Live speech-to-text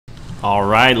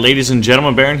Alright, ladies and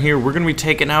gentlemen, Baron here. We're going to be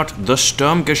taking out the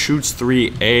Sturmgeschütz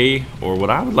 3A, or what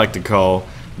I would like to call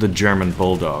the German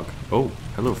Bulldog. Oh,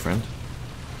 hello, friend.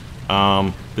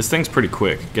 This thing's pretty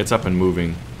quick. Gets up and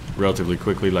moving relatively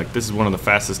quickly. Like, this is one of the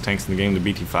fastest tanks in the game, the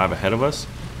BT-5 ahead of us.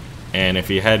 And if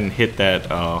he hadn't hit that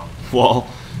wall,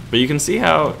 but you can see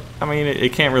how, I mean,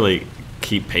 it can't really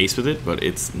keep pace with it, but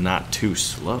it's not too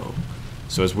slow.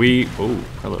 So as we, oh,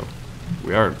 hello.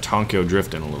 We are Tonkyo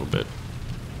drifting a little bit.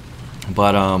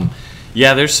 But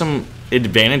yeah, there's some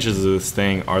advantages of this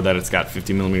thing are that it's got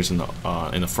 50 millimeters in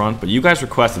the front. But you guys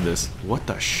requested this. What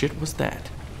the shit was that?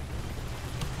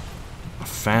 A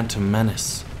Phantom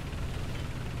Menace.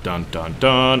 Dun dun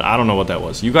dun. I don't know what that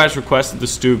was. You guys requested the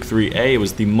Stug 3A. It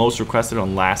was the most requested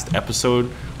on last episode,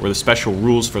 where the special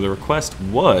rules for the request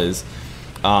was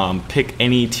pick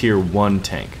any tier 1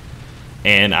 tank.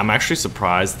 And I'm actually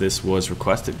surprised this was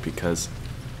requested because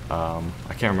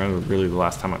I can't remember really the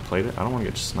last time I played it. I don't want to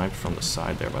get sniped from the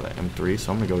side there by the M3,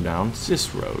 so I'm going to go down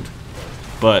this road.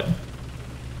 But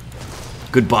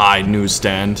goodbye,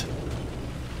 newsstand.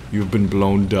 You've been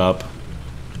blown up.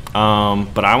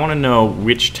 But I want to know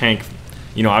which tank,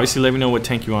 you know, obviously let me know what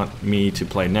tank you want me to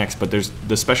play next, but there's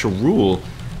the special rule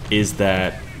is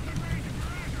that,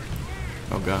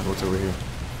 oh god, what's over here?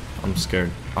 I'm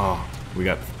scared. Oh, we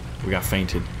got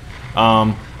fainted.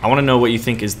 I want to know what you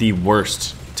think is the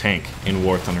worst tank in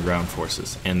War Thunder Ground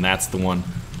Forces, and that's the one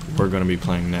we're going to be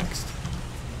playing next.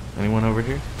 Anyone over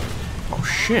here? Oh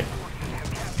shit!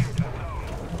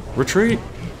 Retreat!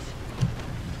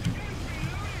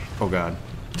 Oh god.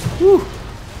 Woo!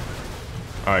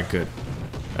 Alright, good.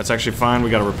 That's actually fine.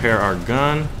 We got to repair our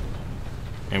gun,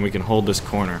 and we can hold this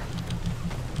corner.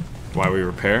 Why we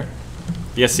repair?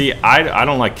 Yeah, see, I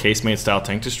don't like casemate style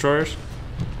tank destroyers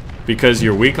because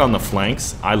you're weak on the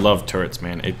flanks. I love turrets,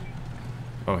 man.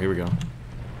 Oh, here we go.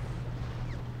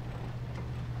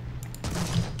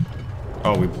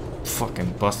 Oh, we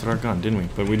fucking busted our gun, didn't we?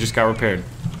 But we just got repaired.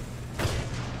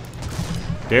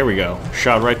 There we go.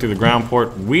 Shot right through the ground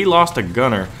port. We lost a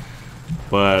gunner,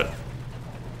 but...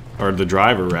 or the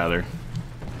driver, rather.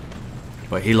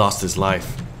 But he lost his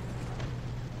life.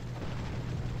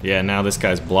 Yeah, now this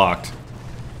guy's blocked.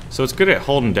 So it's good at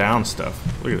holding down stuff.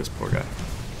 Look at this poor guy.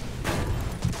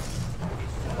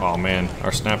 Oh man,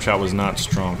 our snapshot was not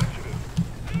strong.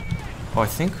 Oh, I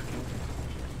think...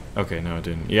 okay, no it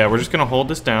didn't. Yeah, we're just gonna hold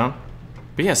this down.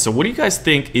 But yeah, so what do you guys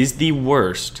think is the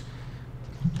worst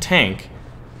tank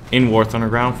in War Thunder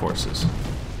Ground Forces?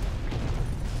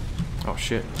 Oh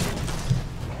shit.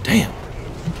 Damn.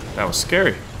 That was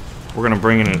scary. We're gonna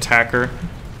bring in an attacker.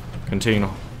 Continue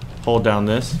to hold down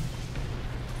this.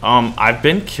 I've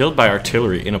been killed by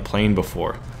artillery in a plane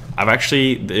before. I've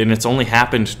actually, and it's only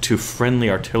happened to friendly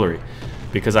artillery,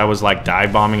 because I was like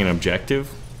dive bombing an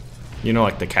objective, you know,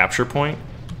 like the capture point,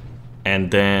 and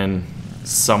then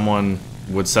someone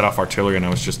would set off artillery and I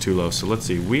was just too low. So let's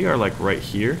see, we are like right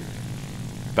here,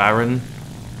 Baron's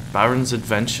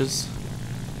Adventures,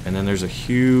 and then there's a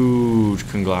huge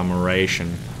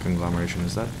conglomeration.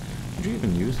 Is that, did you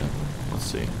even use that? Let's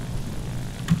see.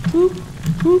 Boop,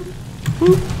 boop,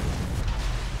 boop.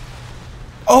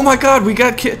 Oh my god, we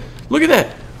got killed. Look at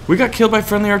that. We got killed by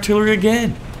friendly artillery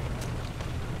again.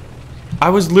 I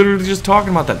was literally just talking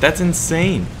about that. That's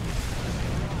insane.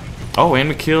 Oh, and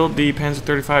we killed the Panzer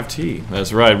 35T.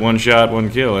 That's right, one shot, one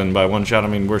kill. And by one shot, I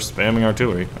mean we're spamming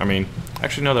artillery. I mean,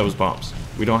 actually, no, that was bombs.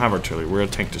 We don't have artillery. We're a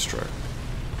tank destroyer.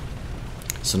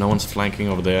 So no one's flanking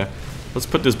over there. Let's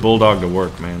put this Bulldog to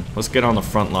work, man. Let's get on the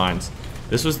front lines.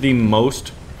 This was the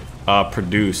most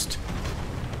produced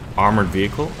armored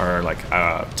vehicle, or like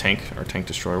tank or tank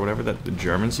destroyer, whatever, that the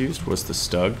Germans used was the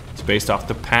Stug. It's based off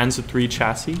the Panzer III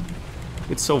chassis.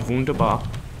 It's so wunderbar.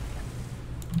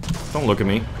 Don't look at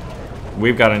me.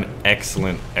 We've got an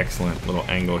excellent little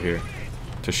angle here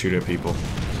to shoot at people.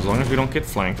 So as long as we don't get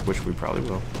flanked, which we probably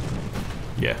will.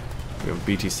 Yeah, we have a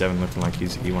BT-7 looking like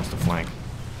he wants to flank.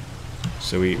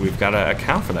 So we've got to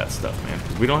account for that stuff, man,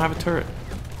 because we don't have a turret.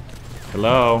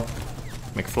 Hello,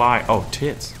 McFly. Oh,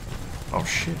 tits. Oh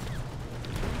shit.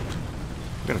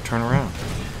 We gotta turn around.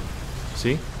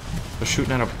 See? They're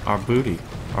shooting at our booty.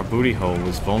 Our booty hole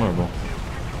was vulnerable.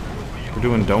 We're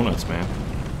doing donuts, man.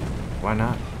 Why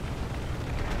not?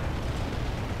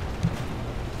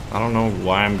 I don't know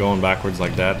why I'm going backwards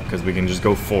like that, because we can just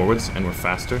go forwards and we're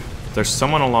faster. There's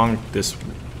someone along this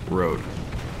road.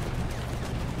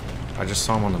 I just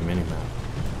saw him on the minimap.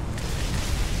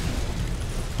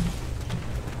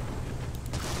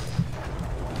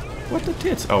 What the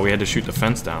tits? Oh, we had to shoot the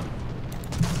fence down.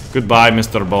 Goodbye,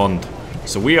 Mr. Bond.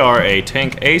 So we are a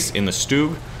tank ace in the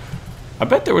Stug. I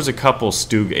bet there was a couple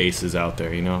Stug aces out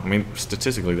there, you know? I mean,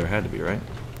 statistically there had to be, right?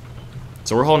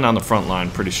 So we're holding down the front line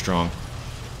pretty strong.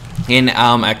 And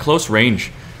at close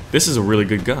range, this is a really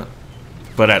good gun.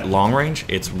 But at long range,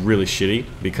 it's really shitty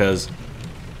because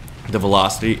the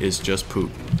velocity is just poop.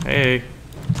 Hey,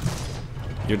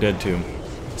 you're dead too.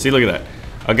 See, look at that.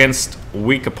 Against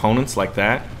weak opponents like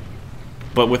that,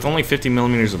 but with only 50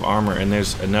 millimeters of armor, and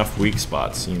there's enough weak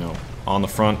spots, you know, on the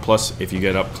front. Plus, if you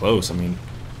get up close, I mean,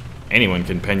 anyone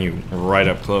can pen you right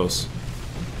up close.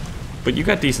 But you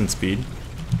got decent speed.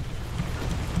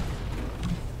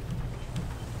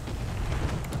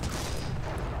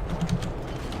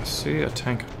 I see a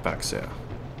tank back there.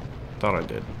 Thought I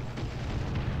did.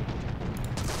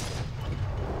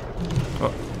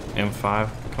 Oh, M5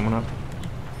 coming up.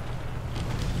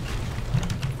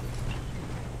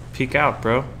 Peek out,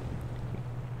 bro.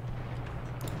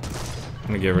 I'm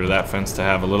gonna get rid of that fence to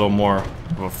have a little more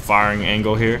of a firing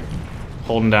angle here.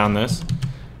 Holding down this.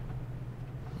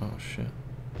 Oh shit.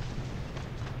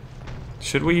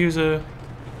 Should we use a...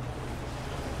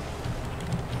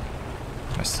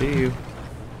 I see you.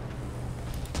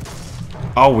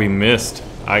 Oh, we missed.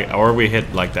 Or we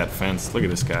hit like that fence. Look at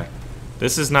this guy.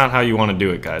 This is not how you want to do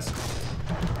it, guys.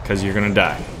 Because you're gonna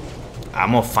die.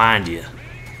 I'm gonna find you.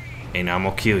 And I'm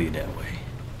gonna kill you that way.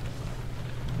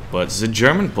 But it's a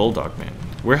German Bulldog, man.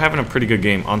 We're having a pretty good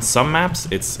game. On some maps,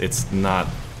 it's not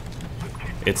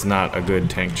a good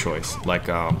tank choice. Like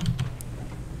what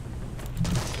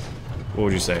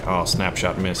would you say? Oh,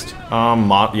 snapshot missed.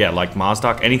 Yeah, like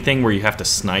Mozdok. Anything where you have to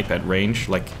snipe at range,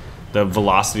 like the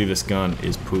velocity of this gun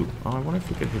is poop. Oh, I wonder if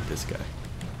we could hit this guy.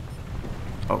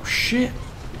 Oh shit!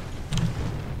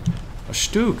 A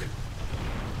Stug.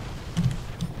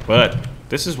 But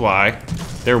this is why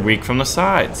they're weak from the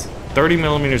sides. 30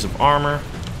 millimeters of armor,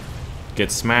 get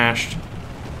smashed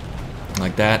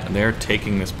like that. And they're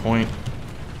taking this point.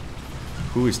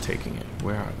 Who is taking it?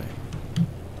 Where are they?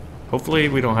 Hopefully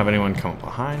we don't have anyone come up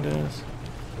behind us.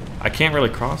 I can't really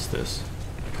cross this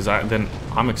because then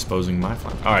I'm exposing my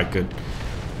flank. All right, good.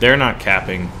 They're not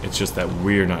capping. It's just that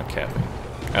we're not capping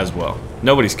as well.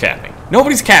 Nobody's capping.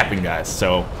 Nobody's capping, guys.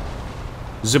 So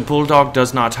the Bulldog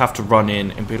does not have to run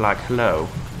in and be like, hello.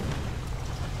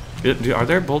 Are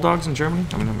there Bulldogs in Germany?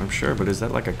 I mean, I'm sure, but is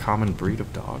that like a common breed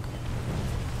of dog?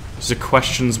 The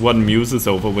questions one muses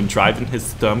over when driving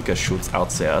his Sturmgeschütz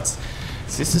outseits.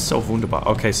 This is so wunderbar.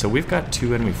 Okay, so we've got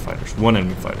two enemy fighters. One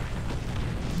enemy fighter.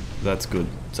 That's good.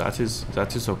 That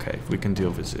is okay. We can deal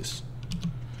with this.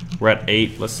 We're at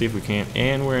 8. Let's see if we can.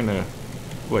 And we're in a...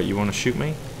 What, you want to shoot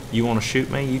me? You want to shoot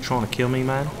me? You trying to kill me,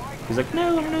 man? He's like,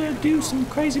 no, I'm going to do some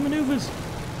crazy maneuvers.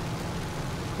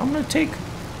 I'm going to take...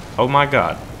 Oh my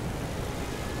god.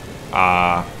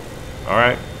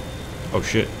 Alright. Oh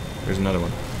shit. There's another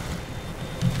one.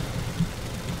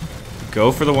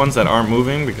 Go for the ones that aren't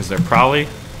moving because they're probably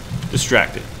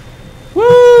distracted.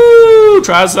 Woo!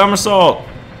 Try a somersault.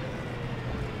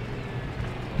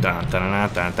 Da, da, da,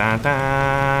 da, da,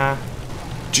 da.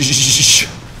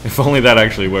 If only that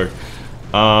actually worked.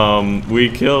 We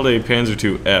killed a Panzer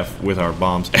II F with our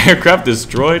bombs. Aircraft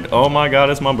destroyed. Oh my god,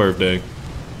 it's my birthday.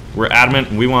 We're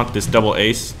adamant. We want this double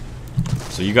ace.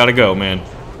 So you gotta go, man.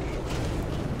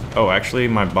 Oh, actually,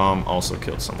 my bomb also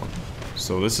killed someone.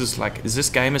 So this is like, this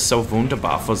game is so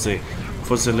wunderbar for the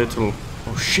little...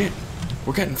 Oh shit,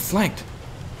 we're getting flanked.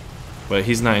 But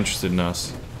he's not interested in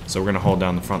us. So we're gonna hold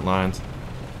down the front lines.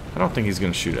 I don't think he's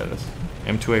gonna shoot at us.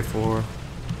 M2A4. What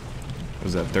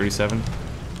was that, 37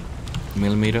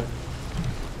 millimeter?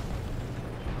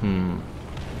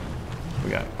 We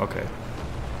got, okay.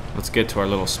 Let's get to our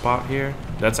little spot here.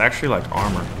 That's actually like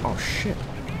armor. Oh shit.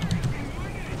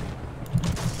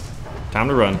 Time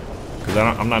to run. Because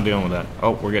I'm not dealing with that.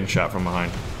 Oh, we're getting shot from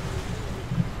behind.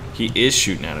 He is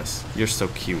shooting at us. You're so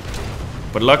cute.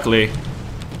 But luckily,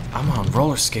 I'm on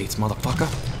roller skates, motherfucker.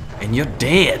 And you're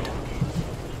dead.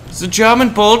 The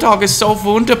German Bulldog is so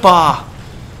wunderbar.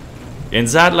 And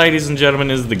that, ladies and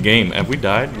gentlemen, is the game. Have we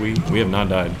died? We have not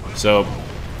died. So,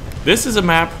 this is a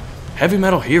map, Heavy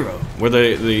Metal Hero, where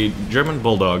the German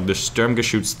Bulldog, the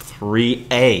Sturmgeschütz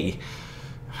 3A,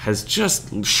 has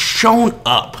just shown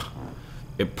up.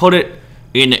 It put it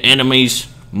in the enemy's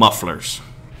mufflers.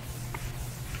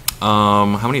 How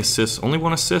many assists? Only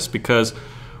 1 assist because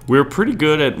we're pretty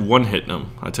good at one-hitting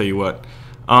them, I'll tell you what.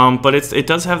 But it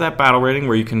does have that battle rating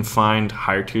where you can find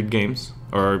higher-tiered games,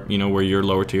 or, you know, where you're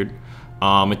lower-tiered.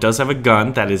 It does have a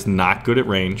gun that is not good at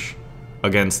range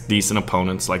against decent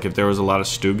opponents. Like, if there was a lot of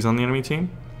Stugs on the enemy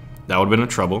team, that would have been a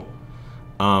trouble.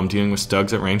 Dealing with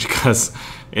Stugs at range, because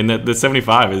in the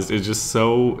 75 is just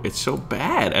so, it's so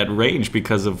bad at range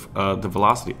because of the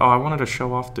velocity. Oh, I wanted to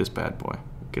show off this bad boy.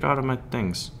 Get out of my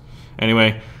things.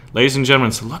 Anyway, ladies and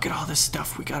gentlemen, so look at all this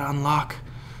stuff we gotta unlock.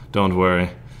 Don't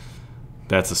worry.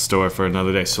 That's a story for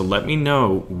another day. So let me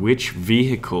know which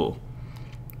vehicle,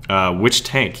 which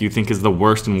tank you think is the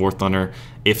worst in War Thunder.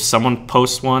 If someone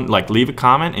posts one, like leave a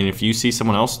comment, and if you see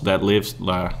someone else that lives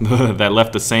that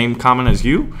left the same comment as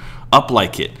you,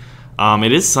 like it.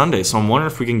 It is Sunday, so I'm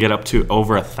wondering if we can get up to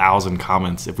over 1,000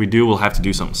 comments. If we do, we'll have to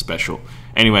do something special.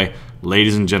 Anyway,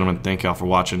 ladies and gentlemen, thank y'all for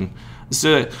watching.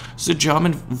 The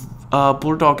German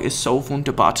Bulldog is so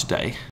wunderbar today.